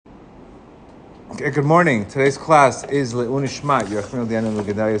Good morning. Today's class is Le'un Ishmat. Yerachmil Diana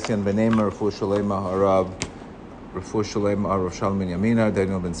L'Gedayas Yan Benema Refu Shalema Harav Refu Shalema Harav Shalom Ben Yamina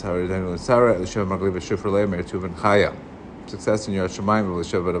Daniel Ben Sarah Daniel Ben Sarah Elisha Magliv Shifra Leah Meir Tu Ben Chaya. Success in Yerat Shamayim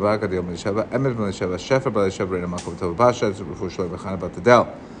Elisha Ben Rabaka Daniel Ben Sheva Emet Ben Elisha Shefer Ben Elisha Reina Makom Tov Pasha Refu Shalema Chana Bat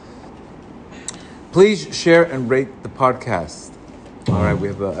Tadel. Please share and rate the podcast. All right,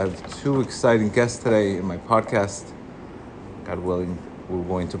 I have two exciting guests today in my podcast. God willing, we're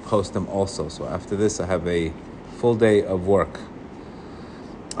going to post them also. So after this, I have a full day of work.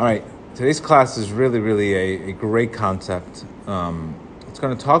 All right, today's class is really a great concept. It's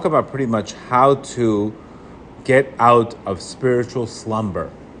going to talk about pretty much how to get out of spiritual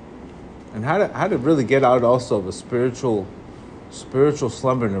slumber, and how to really get out also of a spiritual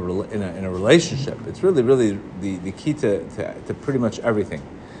slumber in a relationship. It's really the key to pretty much everything.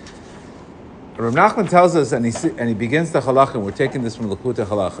 Rav Nachman tells us, and he begins the halacha, and we're taking this from Likutei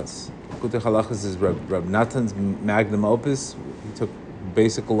Halachas. Likutei Halachas is Rav Natan's magnum opus. He took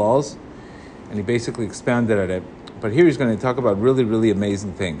basic laws, and he basically expanded at it. But here he's going to talk about really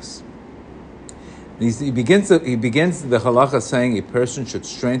amazing things. And he begins the halacha saying a person should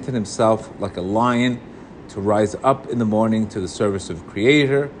strengthen himself like a lion to rise up in the morning to the service of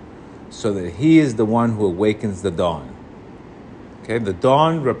Creator, so that he is the one who awakens the dawn. Okay, the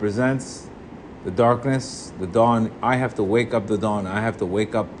dawn represents the darkness, the dawn. I have to wake up the dawn. I have to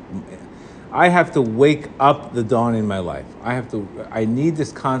wake up the dawn in my life. I need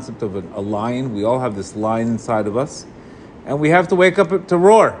this concept of a lion. We all have this lion inside of us, and we have to wake up to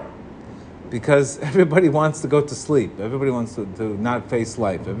roar, because everybody wants to go to sleep. Everybody wants to not face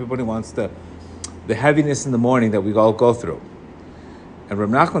life. Everybody wants the heaviness in the morning that we all go through. And Rav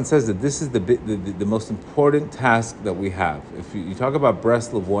Nachman says that this is the most important task that we have. If you talk about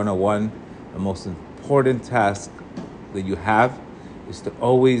Breslov 101, the most important task that you have is to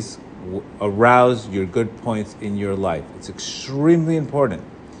always arouse your good points in your life. It's extremely important,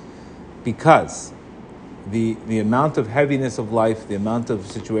 because the amount of heaviness of life, the amount of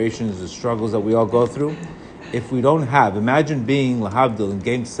situations, the struggles that we all go through, if we don't have, imagine being Lahavdil in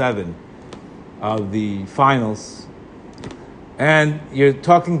Game 7 of the finals, and you're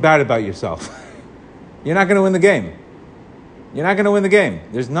talking bad about yourself. You're not going to win the game. You're not going to win the game.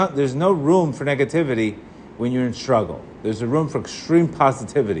 There's no room for negativity when you're in struggle. There's a room for extreme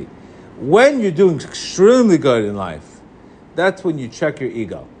positivity. When you're doing extremely good in life, that's when you check your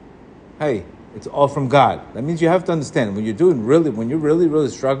ego. Hey, it's all from God. That means you have to understand, when you're really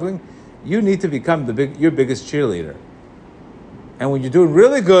struggling, you need to become your biggest cheerleader. And when you're doing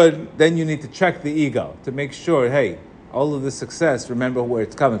really good, then you need to check the ego to make sure, hey, all of this success, remember where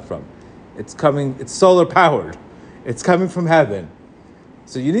it's coming from. It's solar powered. It's coming from heaven.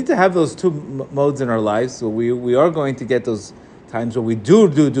 So you need to have those two modes in our lives. So we are going to get those times where we do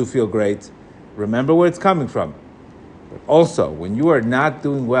feel great. Remember where it's coming from. But also, when you are not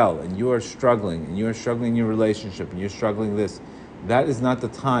doing well, and you are struggling in your relationship, and you're struggling this, that is not the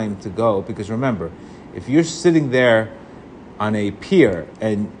time to go. Because remember, if you're sitting there on a pier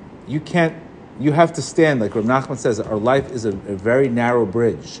and you have to stand, like Rav Nachman says, our life is a very narrow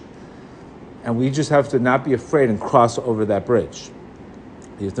bridge. And we just have to not be afraid and cross over that bridge.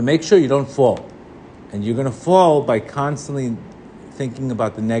 You have to make sure you don't fall. And you're going to fall by constantly thinking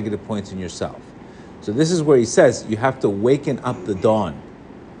about the negative points in yourself. So this is where he says you have to waken up the dawn.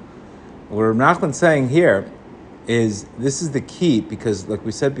 What Rav Nachman's saying here is this is the key, because like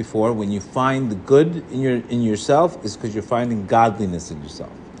we said before, when you find the good in yourself is because you're finding godliness in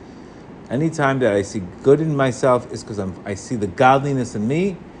yourself. Anytime that I see good in myself is because I see the godliness in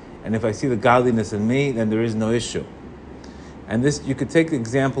me. And if I see the godliness in me, then there is no issue. And this, you could take the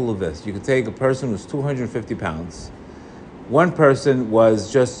example of this. You could take a person who's 250 pounds. One person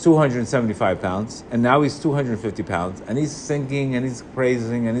was just 275 pounds, and now he's 250 pounds, and he's singing, and he's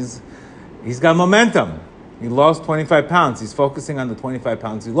praising, and he's got momentum. He lost 25 pounds. He's focusing on the 25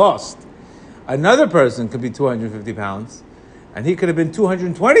 pounds he lost. Another person could be 250 pounds, and he could have been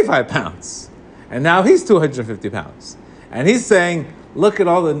 225 pounds. And now he's 250 pounds. And he's saying, look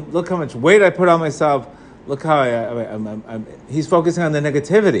how much weight I put on myself. Look how he's focusing on the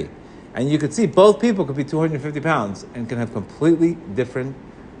negativity. And you could see both people could be 250 pounds and can have completely different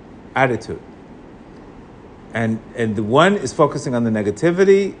attitude. And the one is focusing on the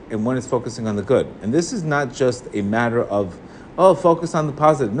negativity and one is focusing on the good. And this is not just a matter of, focus on the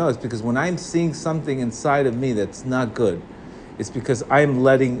positive. No, it's because when I'm seeing something inside of me that's not good, it's because I'm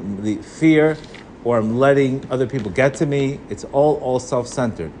letting the fear or I'm letting other people get to me. It's all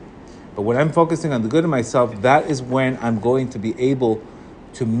self-centered. But when I'm focusing on the good in myself, that is when I'm going to be able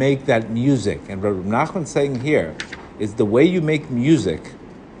to make that music. And what Rav Nachman's saying here is the way you make music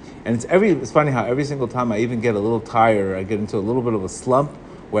And it's funny how every single time I even get a little tired or I get into a little bit of a slump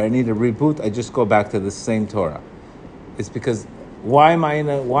where I need a reboot, I just go back to the same Torah. It's because why do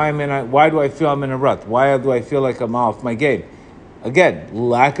I feel I'm in a rut? Why do I feel like I'm off my game? Again,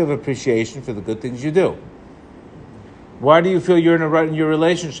 lack of appreciation for the good things you do. Why do you feel you're in a rut in your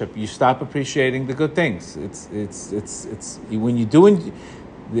relationship? You stop appreciating the good things. It's when you do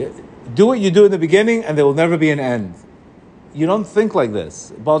what you do in the beginning, and there will never be an end. You don't think like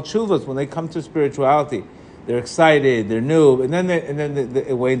this. Baal Tshuvas, when they come to spirituality, they're excited, they're new, and then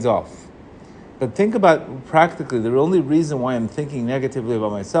it wanes off. But think about practically, the only reason why I'm thinking negatively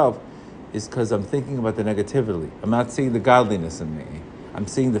about myself is because I'm thinking about the negativity. I'm not seeing the godliness in me. I'm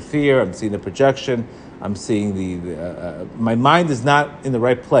seeing the fear, I'm seeing the projection, I'm seeing my mind is not in the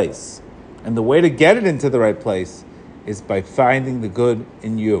right place. And the way to get it into the right place is by finding the good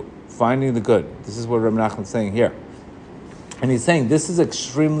in you. Finding the good. This is what Reb Nachman's saying here. And he's saying this is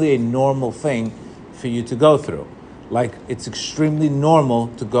extremely a normal thing for you to go through. Like, it's extremely normal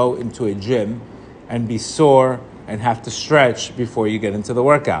to go into a gym and be sore and have to stretch before you get into the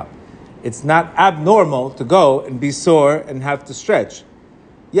workout. It's not abnormal to go and be sore and have to stretch.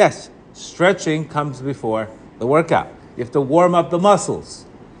 Yes, stretching comes before the workout. You have to warm up the muscles.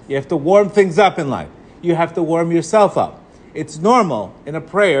 You have to warm things up in life. You have to warm yourself up. It's normal in a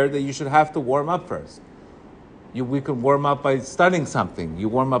prayer that you should have to warm up first. We can warm up by studying something. You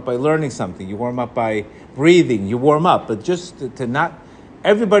warm up by learning something. You warm up by breathing. You warm up. But just to not...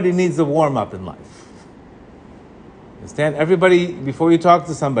 Everybody needs a warm up in life. Understand? Everybody, before you talk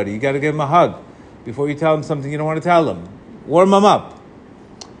to somebody, you got to give them a hug. Before you tell them something you don't want to tell them, warm them up.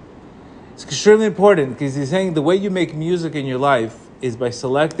 It's extremely important because he's saying the way you make music in your life is by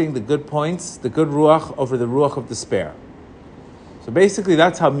selecting the good points, the good ruach over the ruach of despair. So basically,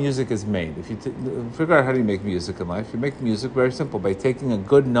 that's how music is made. If you figure out how do you make music in life, you make music very simple, by taking a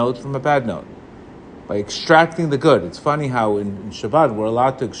good note from a bad note, by extracting the good. It's funny how in Shabbat we're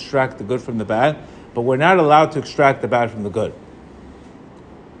allowed to extract the good from the bad, but we're not allowed to extract the bad from the good.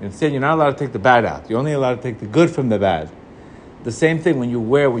 Instead, you're not allowed to take the bad out. You're only allowed to take the good from the bad. The same thing when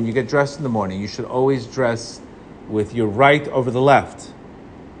you get dressed in the morning, you should always dress with your right over the left.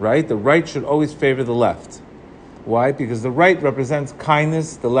 Right? The right should always favor the left. Why? Because the right represents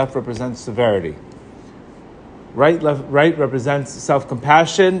kindness, the left represents severity. Right represents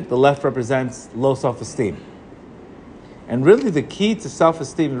self-compassion, the left represents low self-esteem. And really the key to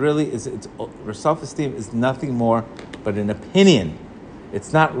self-esteem self-esteem is nothing more but an opinion.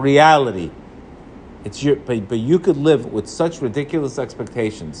 It's not reality. But you could live with such ridiculous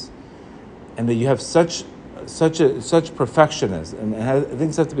expectations, and that you have such perfectionism, and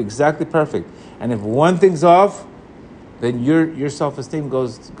things have to be exactly perfect. And if one thing's off, then your self-esteem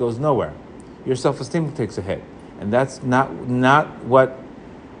goes nowhere. Your self-esteem takes a hit. And that's not what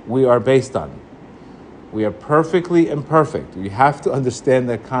we are based on. We are perfectly imperfect. You have to understand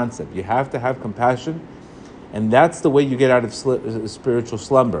that concept. You have to have compassion. And that's the way you get out of spiritual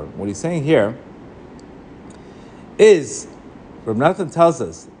slumber. What he's saying here is, Reb Nathan tells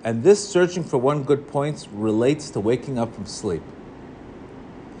us, and this searching for one good point relates to waking up from sleep.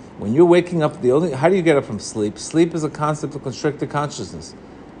 When you're waking up, how do you get up from sleep? Sleep is a concept of constricted consciousness.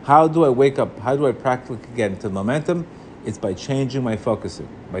 How do I wake up? How do I practically get into momentum? It's by changing my focus.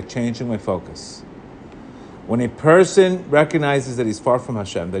 When a person recognizes that he's far from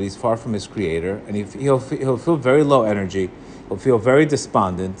Hashem, that he's far from his Creator, and he'll feel very low energy, he'll feel very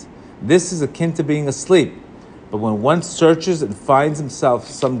despondent, this is akin to being asleep. But when one searches and finds himself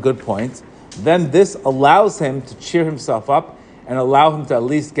some good point, then this allows him to cheer himself up and allow him to at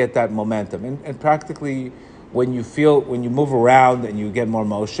least get that momentum. And practically, when you move around and you get more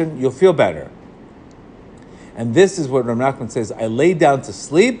motion, you'll feel better. And this is what Rav Nachman says, I lay down to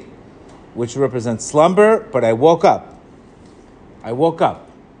sleep, which represents slumber, but I woke up. And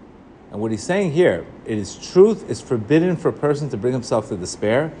what he's saying here, truth is forbidden for a person to bring himself to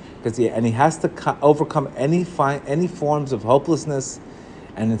despair, he has to overcome any forms of hopelessness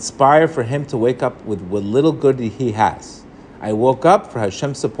and inspire for him to wake up with what little good he has. I woke up, for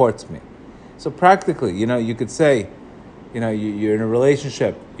Hashem supports me. So practically, you could say, you're in a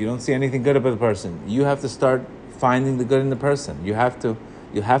relationship, you don't see anything good about the person. You have to start finding the good in the person. You have to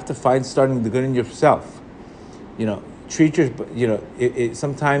find starting the good in yourself. Treat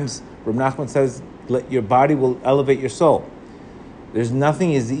sometimes Rav Nachman says, your body will elevate your soul. There's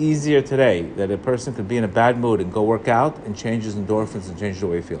nothing is easier today that a person could be in a bad mood and go work out and change his endorphins and change the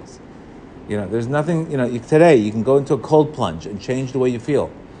way he feels. There's nothing, today you can go into a cold plunge and change the way you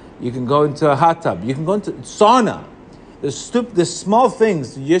feel. You can go into a hot tub. You can go into sauna. There's small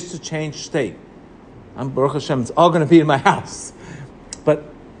things just to change state. I'm Baruch Hashem, it's all going to be in my house. But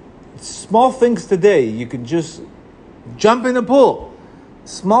Small things today, you can just jump in the pool.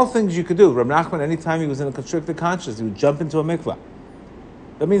 Small things you could do. Rav Nachman, anytime he was in a constricted consciousness, he would jump into a mikvah.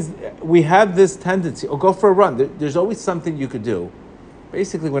 That means we have this tendency, or go for a run. There's always something you could do.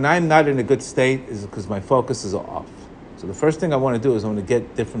 Basically, when I'm not in a good state, is because my focus is off. So the first thing I want to do is I want to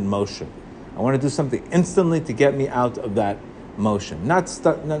get different motion. I want to do something instantly to get me out of that motion. Not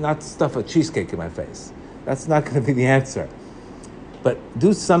stuff a cheesecake in my face. That's not going to be the answer. But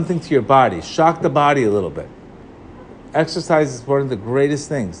do something to your body. Shock the body a little bit. Exercise is one of the greatest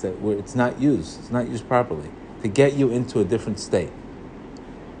things that where it's not used. It's not used properly to get you into a different state.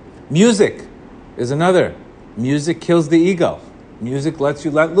 Music is another. Music kills the ego. Music lets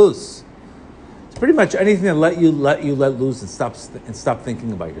you let loose. It's pretty much anything that let you let loose and stop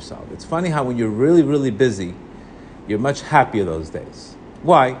thinking about yourself. It's funny how when you're really, really busy, you're much happier those days.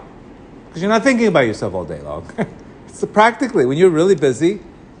 Why? Because you're not thinking about yourself all day long. So practically, when you're really busy,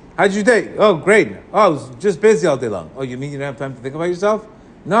 how'd your day? Oh, great. Oh, I was just busy all day long. Oh, you mean you don't have time to think about yourself?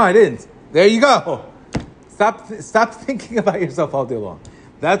 No, I didn't. There you go. Stop thinking about yourself all day long.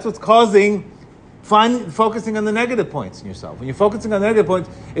 That's what's causing focusing on the negative points in yourself. When you're focusing on the negative points,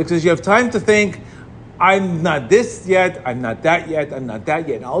 it's because you have time to think, I'm not this yet, I'm not that yet, I'm not that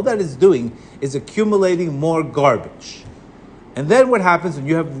yet. And all that is doing is accumulating more garbage. And then what happens when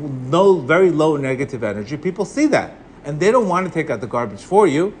you have very low negative energy, people see that. And they don't want to take out the garbage for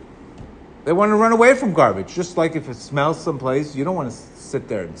you. They want to run away from garbage. Just like if it smells someplace, you don't want to sit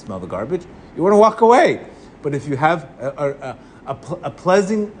there and smell the garbage. You want to walk away. But if you have a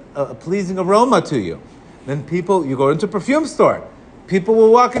pleasing aroma to you, then you go into a perfume store. People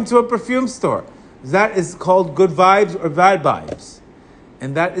will walk into a perfume store. That is called good vibes or bad vibes.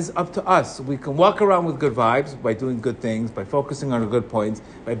 And that is up to us. We can walk around with good vibes by doing good things, by focusing on the good points,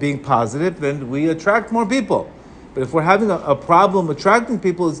 by being positive, then we attract more people. But if we're having a problem attracting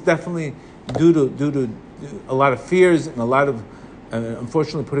people, it's definitely due to a lot of fears and a lot of,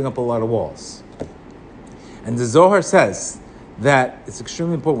 unfortunately, putting up a lot of walls. And the Zohar says that it's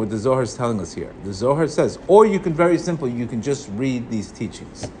extremely important what the Zohar is telling us here. The Zohar says, or you can you can just read these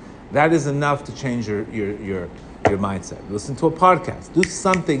teachings. That is enough to change your mindset. Listen to a podcast. Do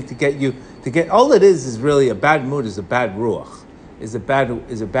something to get. All it is really a bad mood. Is a bad ruach. Is a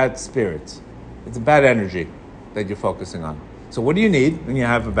bad spirit. It's a bad energy that you're focusing on. So what do you need when you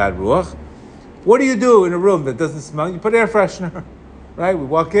have a bad ruach? What do you do in a room that doesn't smell? You put air freshener, right? We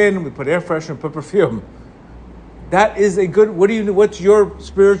walk in, we put air freshener, put perfume. That is a good. What do you do? What's your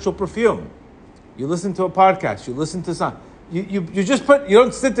spiritual perfume? You listen to a podcast. You listen to something. You just put. You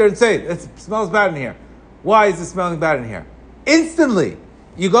don't sit there and say it smells bad in here. Why is it smelling bad in here? Instantly,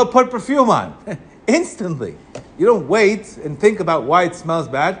 you go put perfume on. Instantly, you don't wait and think about why it smells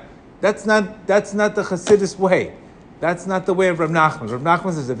bad. That's not the Hasidus way. That's not the way of Rav Nachman. Rav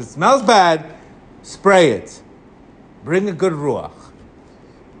Nachman says if it smells bad, spray it. Bring a good ruach.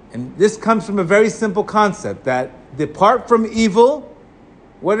 And this comes from a very simple concept that depart from evil.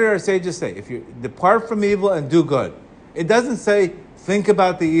 What did our sages say? If you depart from evil and do good. It doesn't say think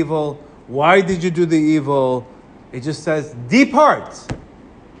about the evil. Why did you do the evil? It just says depart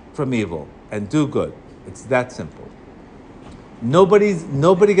from evil and do good. It's that simple.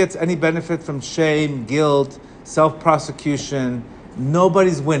 Nobody gets any benefit from shame, guilt, self-prosecution.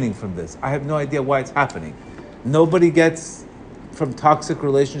 Nobody's winning from this. I have no idea why it's happening. Nobody gets from toxic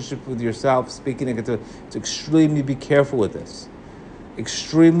relationship with yourself, speaking negative. To extremely be careful with this.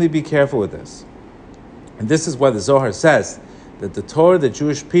 Extremely be careful with this. And this is why the Zohar says that the Torah, the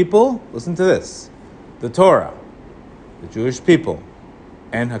Jewish people, listen to this, the Torah, the Jewish people,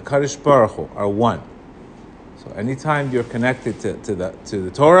 and HaKadosh Baruch Hu are one. So anytime you're connected to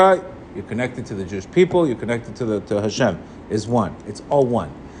the Torah, you're connected to the Jewish people, you're connected to Hashem, is one. It's all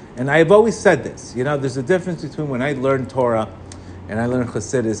one. And I have always said this, there's a difference between when I learn Torah and I learn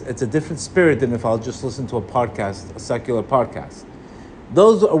Chassidus. It's a different spirit than if I'll just listen to a podcast, a secular podcast.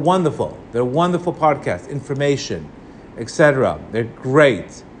 Those are wonderful. They're wonderful podcasts, information, etc. They're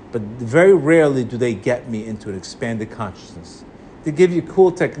great. But very rarely do they get me into an expanded consciousness. They give you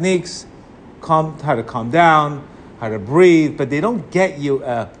cool techniques, how to calm down, how to breathe, but they don't get you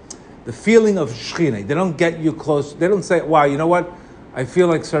the feeling of Shekhinah. They don't get you close. They don't say, wow, you know what? I feel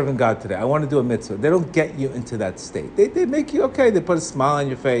like serving God today. I want to do a mitzvah. They don't get you into that state. They make you okay. They put a smile on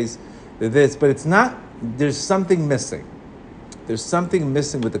your face. They're this, but it's not, there's something missing. There's something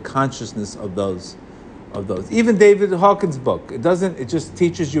missing with the consciousness of those. Even David Hawkins' book, it just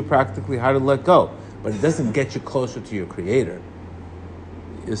teaches you practically how to let go, but it doesn't get you closer to your Creator.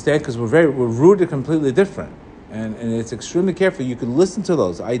 You understand? Because we're rooted completely different. And it's extremely careful. You can listen to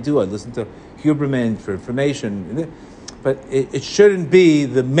those. I listen to Huberman for information. But it shouldn't be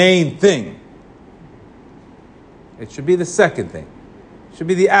the main thing. It should be the second thing. It should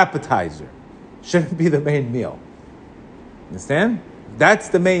be the appetizer. It shouldn't be the main meal. Understand? That's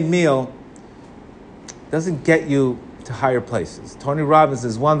the main meal. Doesn't get you to higher places. Tony Robbins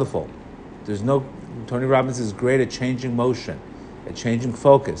is wonderful. Tony Robbins is great at changing motion, at changing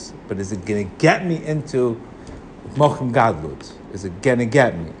focus. But is it going to get me into Mochem Gadlut? Is it going to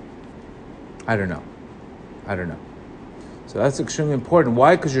get me? I don't know. So that's extremely important.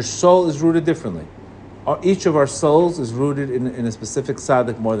 Why? Because your soul is rooted differently. Each of our souls is rooted in a specific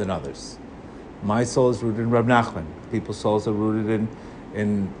tzaddik more than others. My soul is rooted in Reb Nachman. People's souls are rooted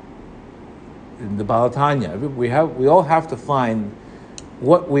in the Baal Tanya. We all have to find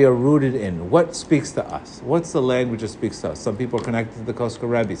what we are rooted in, what speaks to us, what's the language that speaks to us. Some people are connected to the Koska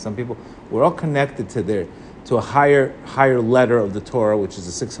Rebbe. Some people, we're all connected to a higher letter of the Torah, which is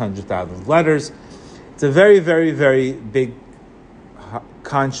the 600,000 letters. It's a very, very, very big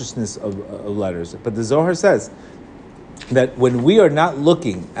consciousness of letters. But the Zohar says that when we are not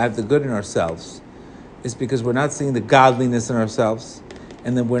looking at the good in ourselves, it's because we're not seeing the godliness in ourselves,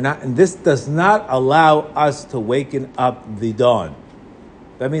 and then and this does not allow us to waken up the dawn.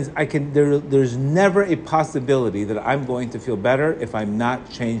 That means there's never a possibility that I'm going to feel better if I'm not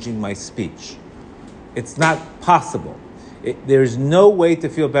changing my speech. It's not possible. There's no way to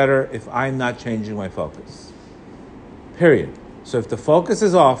feel better if I'm not changing my focus. Period. So if the focus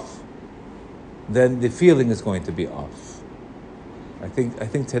is off, then the feeling is going to be off. I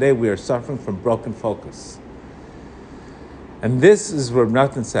think today we are suffering from broken focus. And this is what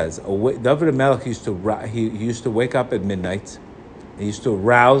Nathan says. David HaMelech used to wake up at midnight. He used to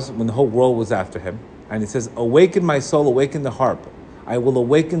arouse when the whole world was after him. And he says, awaken my soul, awaken the harp. I will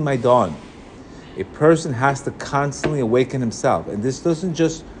awaken my dawn. A person has to constantly awaken himself. And this does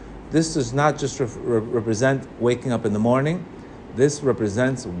not just represent waking up in the morning. This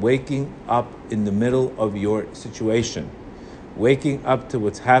represents waking up in the middle of your situation. Waking up to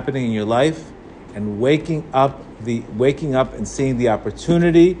what's happening in your life, and waking up and seeing the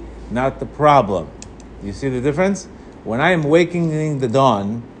opportunity, not the problem. You see the difference? When I am awakening the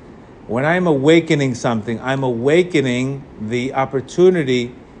dawn, when I am awakening something, I'm awakening the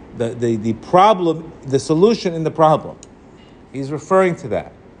opportunity, the problem, the solution in the problem. He's referring to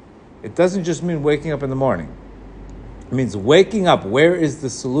that. It doesn't just mean waking up in the morning. It means waking up. Where is the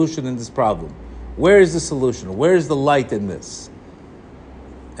solution in this problem? Where is the solution? Where is the light in this?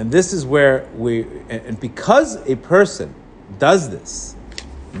 And this is where and because a person does this,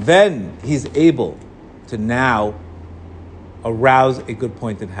 then he's able to now arouse a good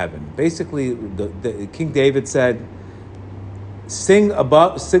point in heaven. Basically, the King David said, sing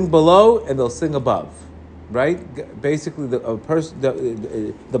below, and they'll sing above. Right? Basically, the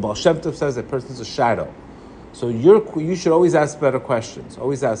Baal Shem Tov says a person is a shadow. So you should always ask better questions.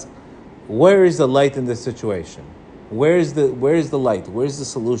 Always ask, where is the light in this situation? Where is the light? Where is the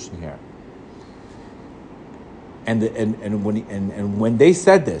solution here? And when they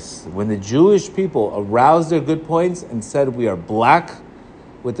said this, when the Jewish people aroused their good points and said we are black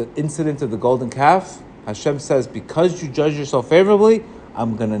with the incident of the golden calf, Hashem says, because you judge yourself favorably,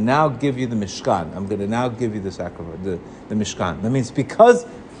 I'm going to now give you the Mishkan. I'm going to now give you the sacrifice, the Mishkan. That means because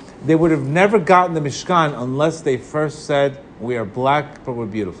they would have never gotten the Mishkan unless they first said, we are black, but we're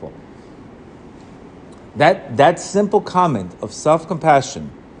beautiful. That simple comment of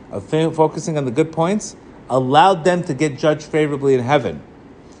self-compassion, of focusing on the good points, allowed them to get judged favorably in heaven.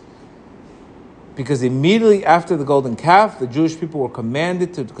 Because immediately after the golden calf, the Jewish people were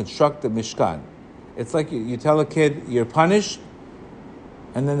commanded to construct the Mishkan. It's like you tell a kid, you're punished,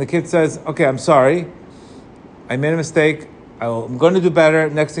 and then the kid says, okay, I'm sorry, I made a mistake, I'm going to do better.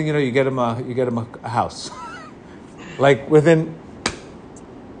 Next thing you know, you get him a house. Like within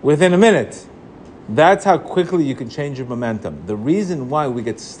a minute. That's how quickly you can change your momentum. The reason why we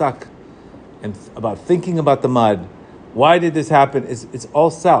get stuck about thinking about the mud, why did this happen, it's all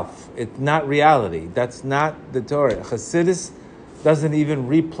self. It's not reality. That's not the Torah. Chassidus doesn't even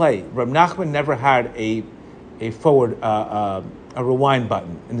replay. Reb Nachman never had a forward, a rewind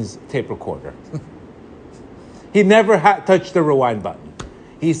button in his tape recorder. He never touched the rewind button.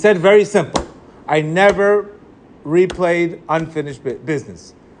 He said very simple, I never replayed unfinished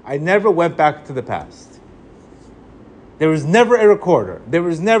business. I never went back to the past. There was never a recorder. There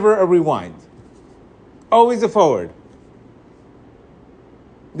was never a rewind. Always a forward.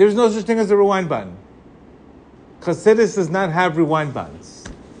 There's no such thing as a rewind button. Chassidus does not have rewind buttons.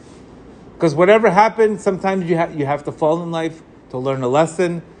 Because whatever happened, sometimes you have to fall in life to learn a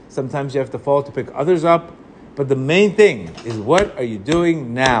lesson. Sometimes you have to fall to pick others up. But the main thing is, what are you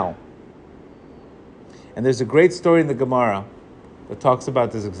doing now? And there's a great story in the Gemara that talks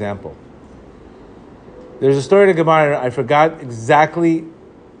about this example. There's a story in the Gemara. I forgot exactly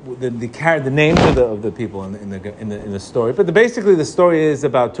the names of the people in the story, but basically the story is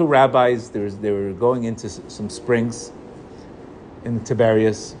about two rabbis. They were going into some springs in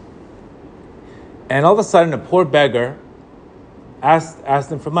Tiberias, and all of a sudden a poor beggar asked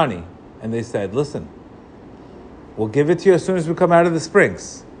them for money, and they said, "Listen, we'll give it to you as soon as we come out of the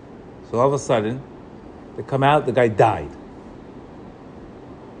springs." So all of a sudden, they come out. The guy died.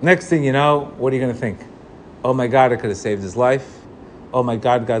 Next thing you know, what are you going to think? Oh my God, I could have saved his life. Oh my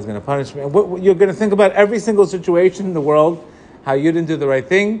God, God's going to punish me. What you're going to think about every single situation in the world, how you didn't do the right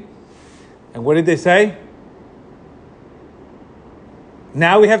thing. And what did they say?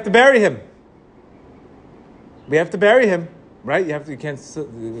 Now we have to bury him. We have to bury him, right? You can't sit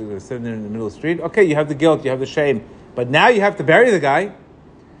there in the middle of the street. Okay, you have the guilt, you have the shame, but now you have to bury the guy.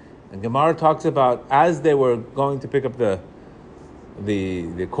 And Gemara talks about as they were going to pick up the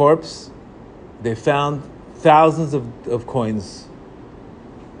corpse, they found thousands of coins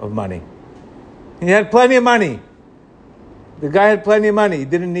of money. He had plenty of money. The guy had plenty of money. He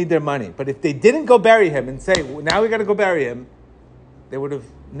didn't need their money. But if they didn't go bury him and say, now we got to go bury him, they would have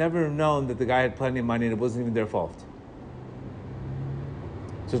never known that the guy had plenty of money and it wasn't even their fault.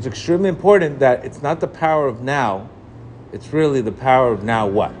 So it's extremely important that it's not the power of now, it's really the power of now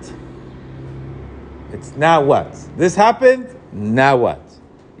what? It's now what? This happened, now what?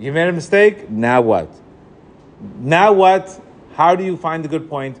 You made a mistake, now what? Now what? How do you find the good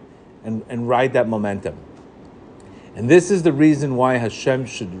point and ride that momentum? And this is the reason why Hashem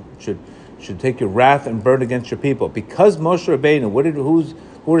should take your wrath and burn against your people. Because Moshe Rabbeinu,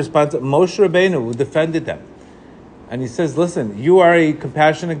 who responsible? Moshe Rabbeinu, who defended them. And he says, listen, you are a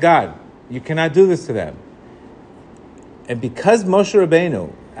compassionate God. You cannot do this to them. And because Moshe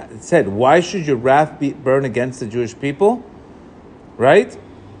Rabbeinu said, why should your wrath burn against the Jewish people? Right?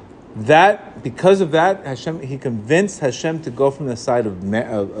 Because of that, he convinced Hashem to go from the side of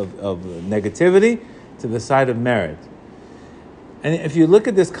negativity to the side of merit. And if you look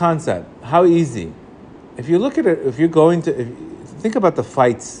at this concept, how easy. If you look at it, think about the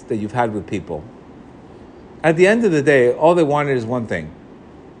fights that you've had with people. At the end of the day, all they wanted is one thing.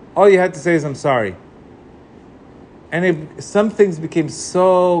 All you had to say is, I'm sorry. And some things became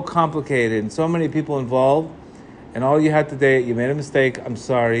so complicated and so many people involved, and all you had to do, you made a mistake, I'm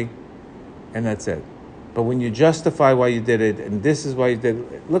sorry, and that's it. But when you justify why you did it, and this is why you did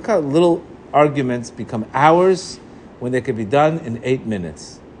it, look how little arguments become hours when they could be done in 8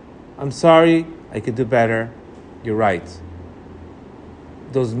 minutes. I'm sorry, I could do better, you're right.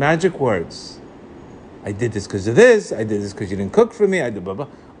 Those magic words, I did this because of this, I did this because you didn't cook for me, I did blah, blah.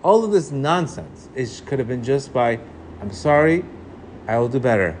 All of this nonsense, it could have been just by, I'm sorry, I will do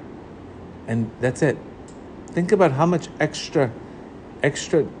better. And that's it. Think about how much extra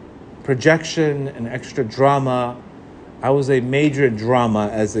projection and extra drama. I was a major drama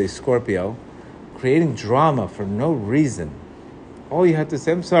as a Scorpio, creating drama for no reason. All you had to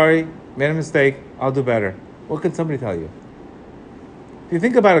say, I'm sorry, made a mistake, I'll do better. What can somebody tell you? If you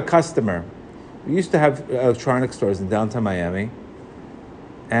think about a customer, we used to have electronic stores in downtown Miami,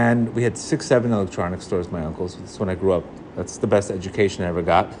 and we had 6, 7 electronic stores, my uncle's. That's when I grew up. That's the best education I ever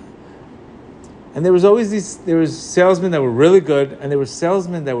got. And there was salesmen that were really good, and there were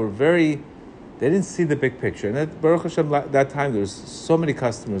salesmen that were they didn't see the big picture. And at Baruch Hashem, that time, there was so many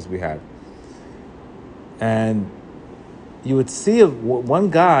customers we had. And you would see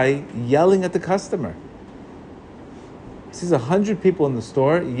one guy yelling at the customer. He sees 100 people in the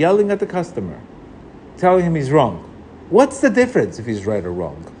store yelling at the customer, telling him he's wrong. What's the difference if he's right or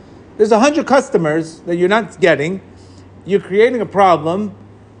wrong? There's 100 customers that you're not getting. You're creating a problem,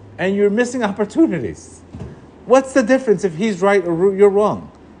 and you're missing opportunities. What's the difference if he's right or you're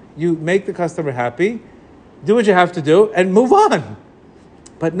wrong? You make the customer happy, do what you have to do, and move on.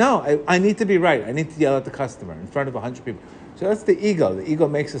 But no, I need to be right. I need to yell at the customer in front of 100 people. So that's the ego. The ego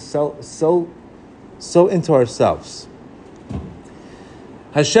makes us so into ourselves.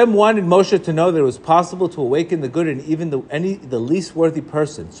 Hashem wanted Moshe to know that it was possible to awaken the good in even the least worthy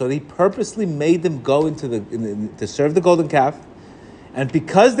person. So he purposely made them go to serve the golden calf. And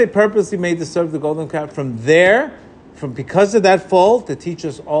because they purposely made to serve the golden calf, because of that fall, to teach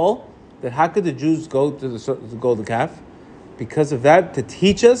us all that how could the Jews go to the golden calf? Because of that, to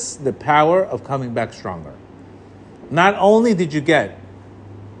teach us the power of coming back stronger. Not only did you get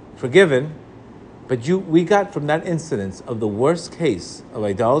forgiven, but we got from that incidence of the worst case of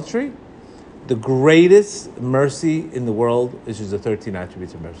idolatry, the greatest mercy in the world, which is the 13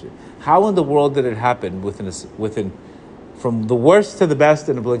 attributes of mercy. How in the world did it happen within from the worst to the best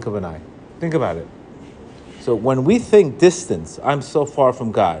in a blink of an eye? Think about it. So when we think distance, I'm so far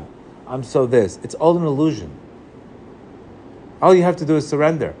from God, I'm so this, it's all an illusion. All you have to do is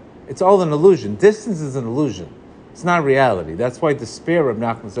surrender. It's all an illusion. Distance is an illusion. It's not reality. That's why despair, Reb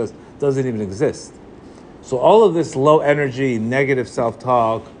Nachman says, doesn't even exist. So all of this low energy, negative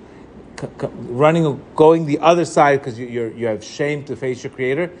self-talk, going the other side because you have shame to face your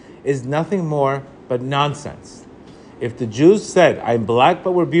Creator, is nothing more but nonsense. If the Jews said, I'm black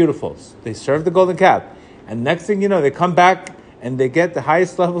but we're beautiful, they serve the golden calf, and next thing you know, they come back and they get the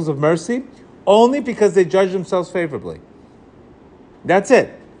highest levels of mercy only because they judge themselves favorably. That's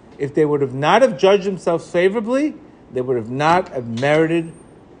it. If they would have not have judged themselves favorably, they would have not have merited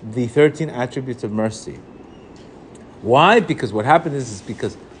the 13 attributes of mercy. Why? Because what happened is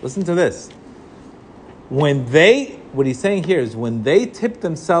because, listen to this. What he's saying here is when they tip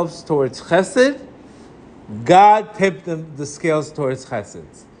themselves towards chesed, God tipped them the scales towards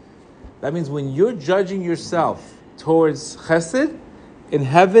chesed. That means when you're judging yourself towards chesed, in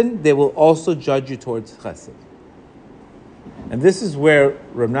heaven they will also judge you towards chesed. And this is where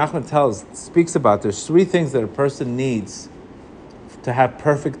Reb Nachman speaks about there's three things that a person needs to have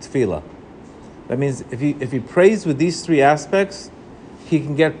perfect tefillah. That means if he prays with these three aspects, he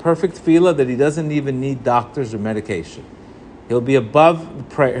can get perfect tefillah that he doesn't even need doctors or medication. He'll be above the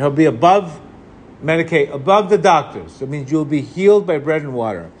prayer. He'll be above the doctors. It means you'll be healed by bread and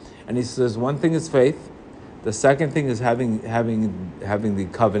water. And he says one thing is faith. The second thing is having the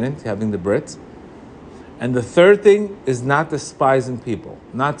covenant, having the brit. And the third thing is not despising people,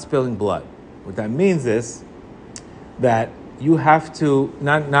 not spilling blood. What that means is that you have to,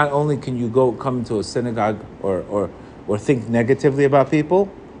 not only can you come into a synagogue or think negatively about people,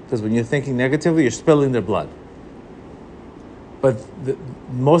 because when you're thinking negatively, you're spilling their blood. But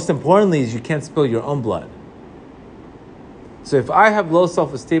most importantly is you can't spill your own blood. So if I have low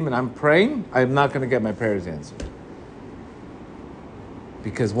self-esteem and I'm praying, I'm not going to get my prayers answered.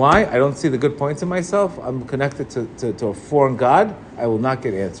 Because why? I don't see the good points in myself. I'm connected to a foreign God. I will not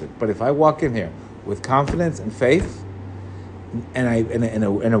get answered. But if I walk in here with confidence and faith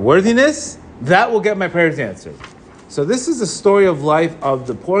and a worthiness, that will get my prayers answered. So this is the story of life of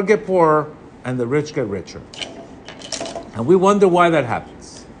the poor get poorer and the rich get richer. And we wonder why that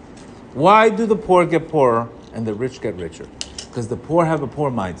happens. Why do the poor get poorer and the rich get richer? Because the poor have a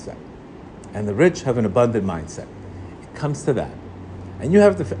poor mindset and the rich have an abundant mindset. It comes to that. And you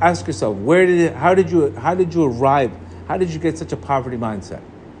have to ask yourself, how did you arrive? How did you get such a poverty mindset?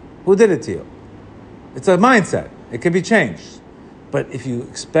 Who did it to you? It's a mindset. It can be changed. But if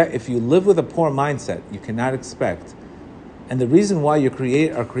you live with a poor mindset, you cannot expect. And the reason why our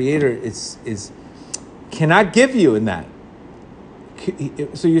Creator is cannot give you in that.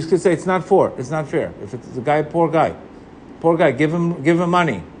 So you could say it's not fair. If it's a poor guy, give him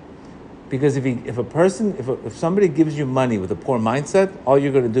money. Because if somebody gives you money with a poor mindset, all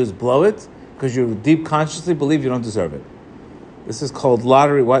you're going to do is blow it because you deep consciously believe you don't deserve it. This is called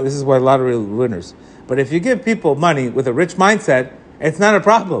lottery. This is why lottery winners. But if you give people money with a rich mindset, it's not a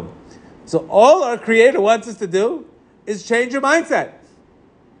problem. So all our Creator wants us to do is change your mindset.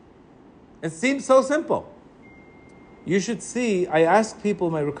 It seems so simple. You should see, I ask people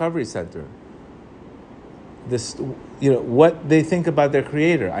in my recovery center, what they think about their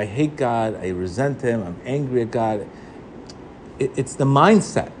Creator. I hate God. I resent Him. I'm angry at God. It's the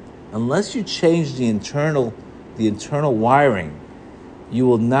mindset. Unless you change the internal wiring, you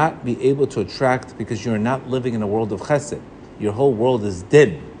will not be able to attract because you're not living in a world of chesed. Your whole world is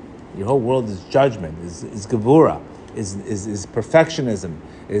din. Your whole world is judgment, is gevura, is perfectionism,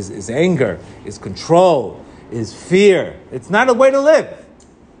 is anger, is control, is fear. It's not a way to live.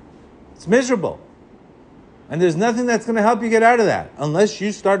 It's miserable. And there's nothing that's going to help you get out of that unless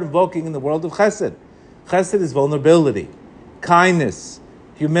you start invoking in the world of chesed. Chesed is vulnerability, kindness,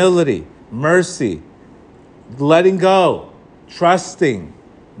 humility, mercy, letting go, trusting.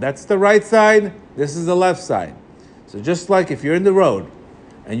 That's the right side. This is the left side. So just like if you're in the road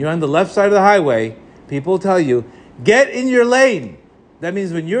and you're on the left side of the highway, people tell you, get in your lane. That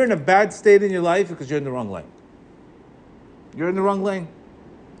means when you're in a bad state in your life, because you're in the wrong lane. You're in the wrong lane.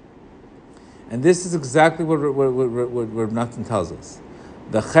 And this is exactly what Nathan tells us.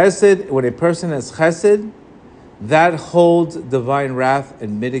 The chesed, when a person has chesed, that holds divine wrath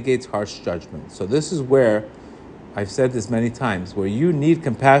and mitigates harsh judgment. So this is where, I've said this many times, where you need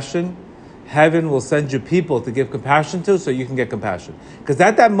compassion, heaven will send you people to give compassion to so you can get compassion. Because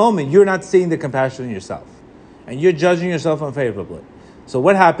at that moment, you're not seeing the compassion in yourself. And you're judging yourself unfavorably. So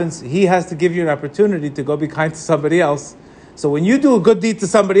what happens? He has to give you an opportunity to go be kind to somebody else. So when you do a good deed to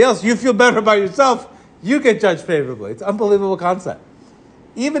somebody else, you feel better about yourself, you get judged favorably. It's an unbelievable concept.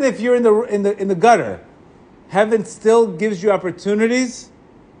 Even if you're in the gutter, heaven still gives you opportunities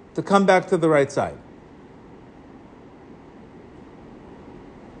to come back to the right side.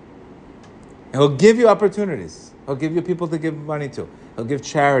 And he'll give you opportunities. He'll give you people to give money to. He'll give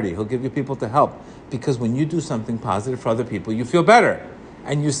charity. He'll give you people to help. Because when you do something positive for other people, you feel better.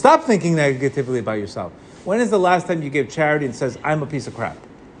 And you stop thinking negatively about yourself. When is the last time you gave charity and says, I'm a piece of crap?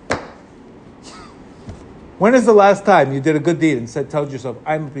 When is the last time you did a good deed and told yourself,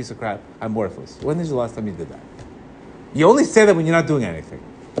 I'm a piece of crap, I'm worthless? When is the last time you did that? You only say that when you're not doing anything.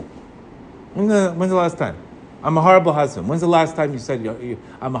 When's the last time? I'm a horrible husband. When's the last time you said,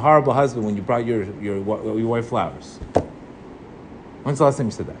 I'm a horrible husband when you brought your wife flowers? When's the last time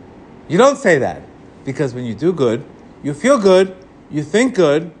you said that? You don't say that. Because when you do good, you feel good, you think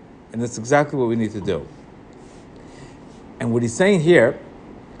good, and that's exactly what we need to do. And what he's saying here,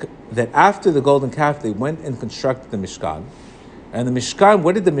 that after the golden calf, they went and constructed the Mishkan. And the Mishkan,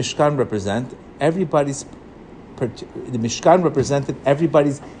 what did the Mishkan represent? The Mishkan represented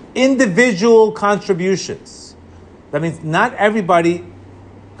everybody's individual contributions. That means not everybody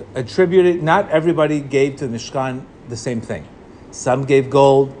gave to the Mishkan the same thing. Some gave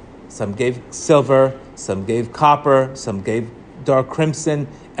gold, some gave silver, some gave copper, some gave dark crimson.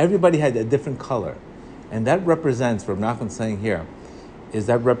 Everybody had a different color. And that represents, what Nachman's saying here, is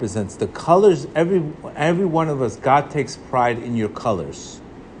that represents the colors. Every one of us, God takes pride in your colors,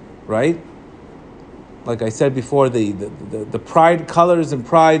 right? Like I said before, the pride, colors and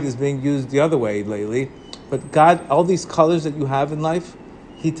pride is being used the other way lately. But God, all these colors that you have in life,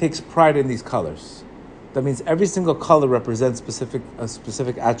 He takes pride in these colors. That means every single color represents a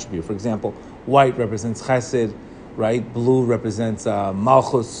specific attribute. For example, white represents chesed, right? Blue represents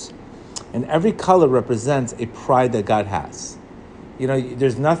malchus. And every color represents a pride that God has. You know,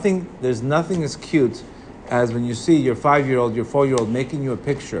 there's nothing as cute as when you see your 5-year-old, your 4-year-old making you a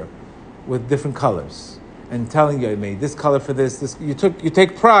picture with different colors and telling you, I made this color for this. You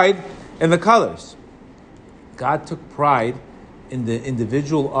take pride in the colors. God took pride in the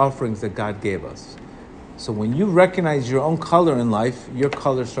individual offerings that God gave us. So when you recognize your own color in life, your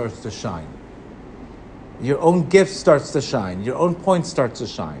color starts to shine. Your own gift starts to shine. Your own point starts to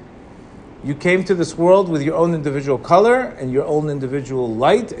shine. You came to this world with your own individual color and your own individual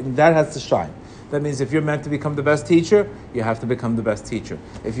light, and that has to shine. That means if you're meant to become the best teacher, you have to become the best teacher.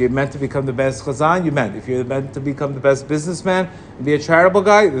 If you're meant to become the best chazan, you meant. If you're meant to become the best businessman and be a charitable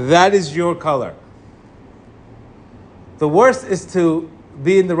guy, that is your color. The worst is to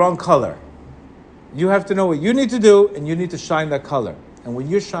be in the wrong color. You have to know what you need to do, and you need to shine that color. And when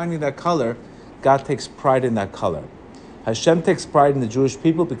you're shining that color, God takes pride in that color. Hashem takes pride in the Jewish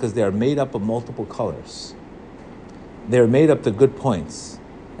people because they are made up of multiple colors. They are made up to good points.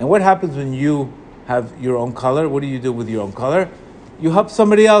 And what happens when you have your own color? What do you do with your own color? You help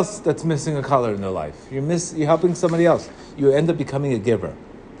somebody else that's missing a color in their life. You're helping somebody else. You end up becoming a giver.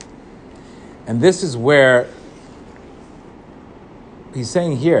 And this is where he's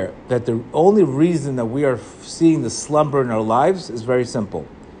saying here that the only reason that we are seeing the slumber in our lives is very simple.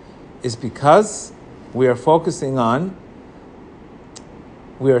 Is because we are focusing on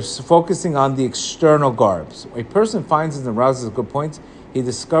the external garbs. A person finds and arouses good points. He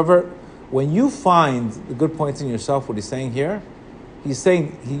discover when you find the good points in yourself. What he's saying here, he's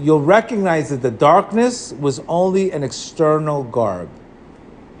saying you'll recognize that the darkness was only an external garb.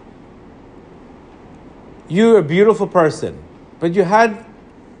 You're a beautiful person, but you had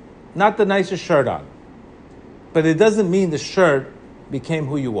not the nicest shirt on. But it doesn't mean the shirt became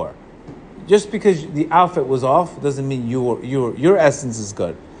who you were. Just because the outfit was off doesn't mean your essence is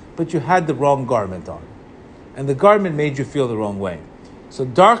good. But you had the wrong garment on. And the garment made you feel the wrong way. So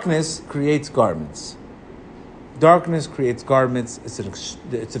darkness creates garments. Darkness creates garments.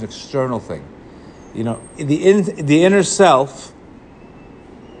 It's an external thing. You know, the inner self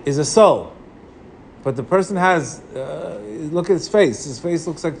is a soul. But the person has, look at his face. His face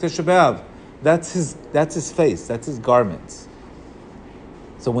looks like Tisha B'Av. That's his face. That's his garments.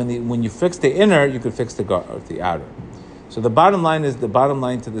 So when you fix the inner, you can fix the outer. So the bottom line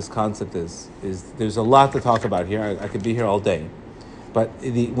to this concept is there's a lot to talk about here. I could be here all day. But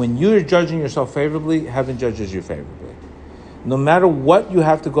when you're judging yourself favorably, heaven judges you favorably. No matter what you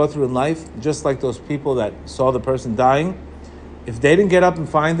have to go through in life, just like those people that saw the person dying, if they didn't get up and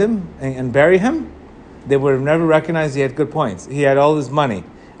find him and bury him, they would have never recognized he had good points. He had all his money.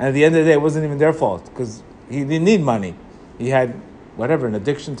 And at the end of the day, it wasn't even their fault because he didn't need money. He had an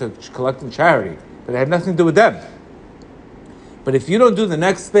addiction to collecting charity, but it had nothing to do with them. But if you don't do the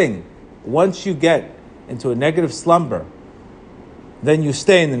next thing, once you get into a negative slumber, then you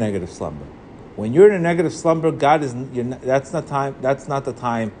stay in the negative slumber. When you're in a negative slumber, that's not the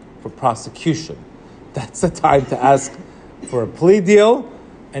time for prosecution. That's the time to ask for a plea deal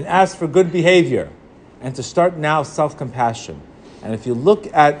and ask for good behavior and to start now self-compassion. And if you look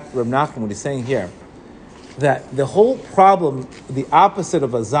at Reb Nachman, what he's saying here, that the whole problem, the opposite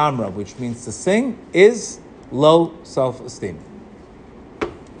of a zamra, which means to sing, is low self-esteem.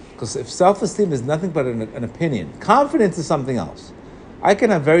 Because if self-esteem is nothing but an opinion, confidence is something else. I can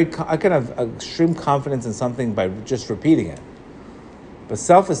have extreme confidence in something by just repeating it. But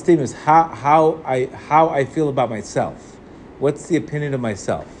self-esteem is how I feel about myself. What's the opinion of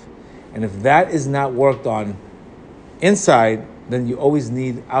myself? And if that is not worked on inside, then you always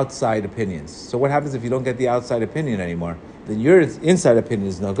need outside opinions. So what happens if you don't get the outside opinion anymore? Then your inside opinion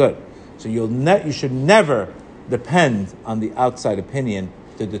is no good. So you should never depend on the outside opinion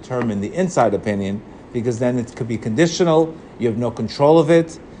to determine the inside opinion, because then it could be conditional, you have no control of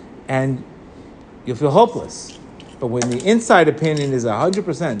it, and you'll feel hopeless. But when the inside opinion is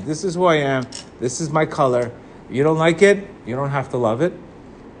 100%, this is who I am, this is my color, you don't like it, you don't have to love it,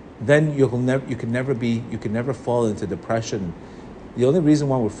 then you can never fall into depression. The only reason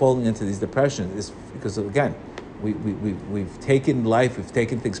why we're falling into these depressions is because, again, we've taken life, we've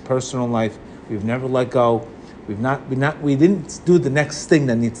taken things personal in life, we've never let go, we didn't do the next thing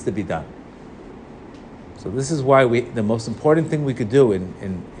that needs to be done. So this is why the most important thing we could do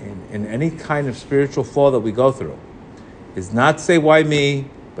in any kind of spiritual fall that we go through is not say why me,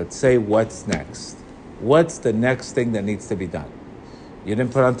 but say what's next. What's the next thing that needs to be done? You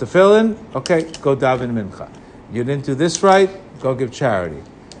didn't put on tefillin? Okay, go daven mincha. You didn't do this right? Go give charity.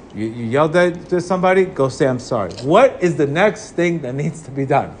 You yelled at somebody? Go say I'm sorry. What is the next thing that needs to be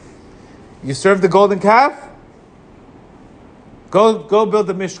done? You serve the golden calf? Go build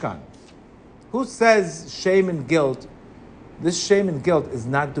the Mishkan. Who says shame and guilt? This shame and guilt is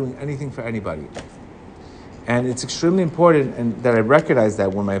not doing anything for anybody. And it's extremely important and that I recognize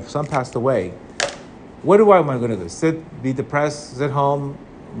that when my son passed away. What am I going to do? Sit, be depressed, sit home,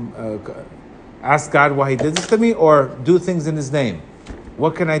 ask God why he did this to me, or do things in his name?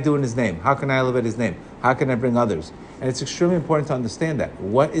 What can I do in his name? How can I elevate his name? How can I bring others? And it's extremely important to understand that.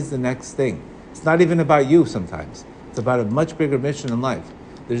 What is the next thing? It's not even about you sometimes. It's about a much bigger mission in life.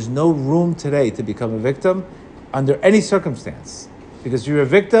 There's no room today to become a victim under any circumstance. Because you're a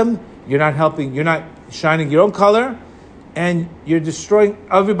victim, you're not helping, you're not shining your own color, and you're destroying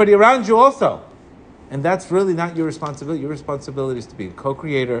everybody around you also. And that's really not your responsibility. Your responsibility is to be a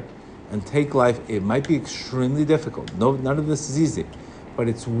co-creator and take life. It might be extremely difficult. None of this is easy. But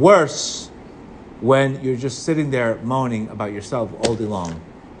it's worse when you're just sitting there moaning about yourself all day long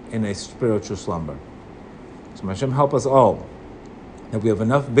in a spiritual slumber. So Hashem help us all that we have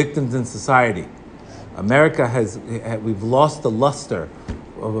enough victims in society. We've lost the luster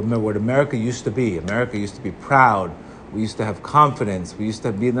of what America used to be. America used to be proud. We used to have confidence. We used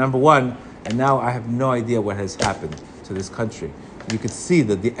to be number one. And now I have no idea what has happened to this country. You could see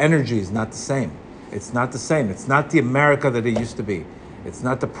that the energy is not the same. It's not the same. It's not the America that it used to be. It's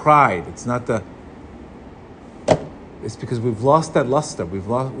not the pride. It's because we've lost that luster. We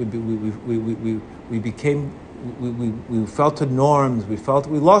felt to norms. We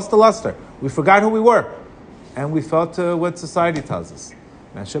lost the luster. We forgot who we were. And we felt to what society tells us.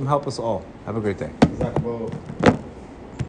 Hashem help us all. Have a great day.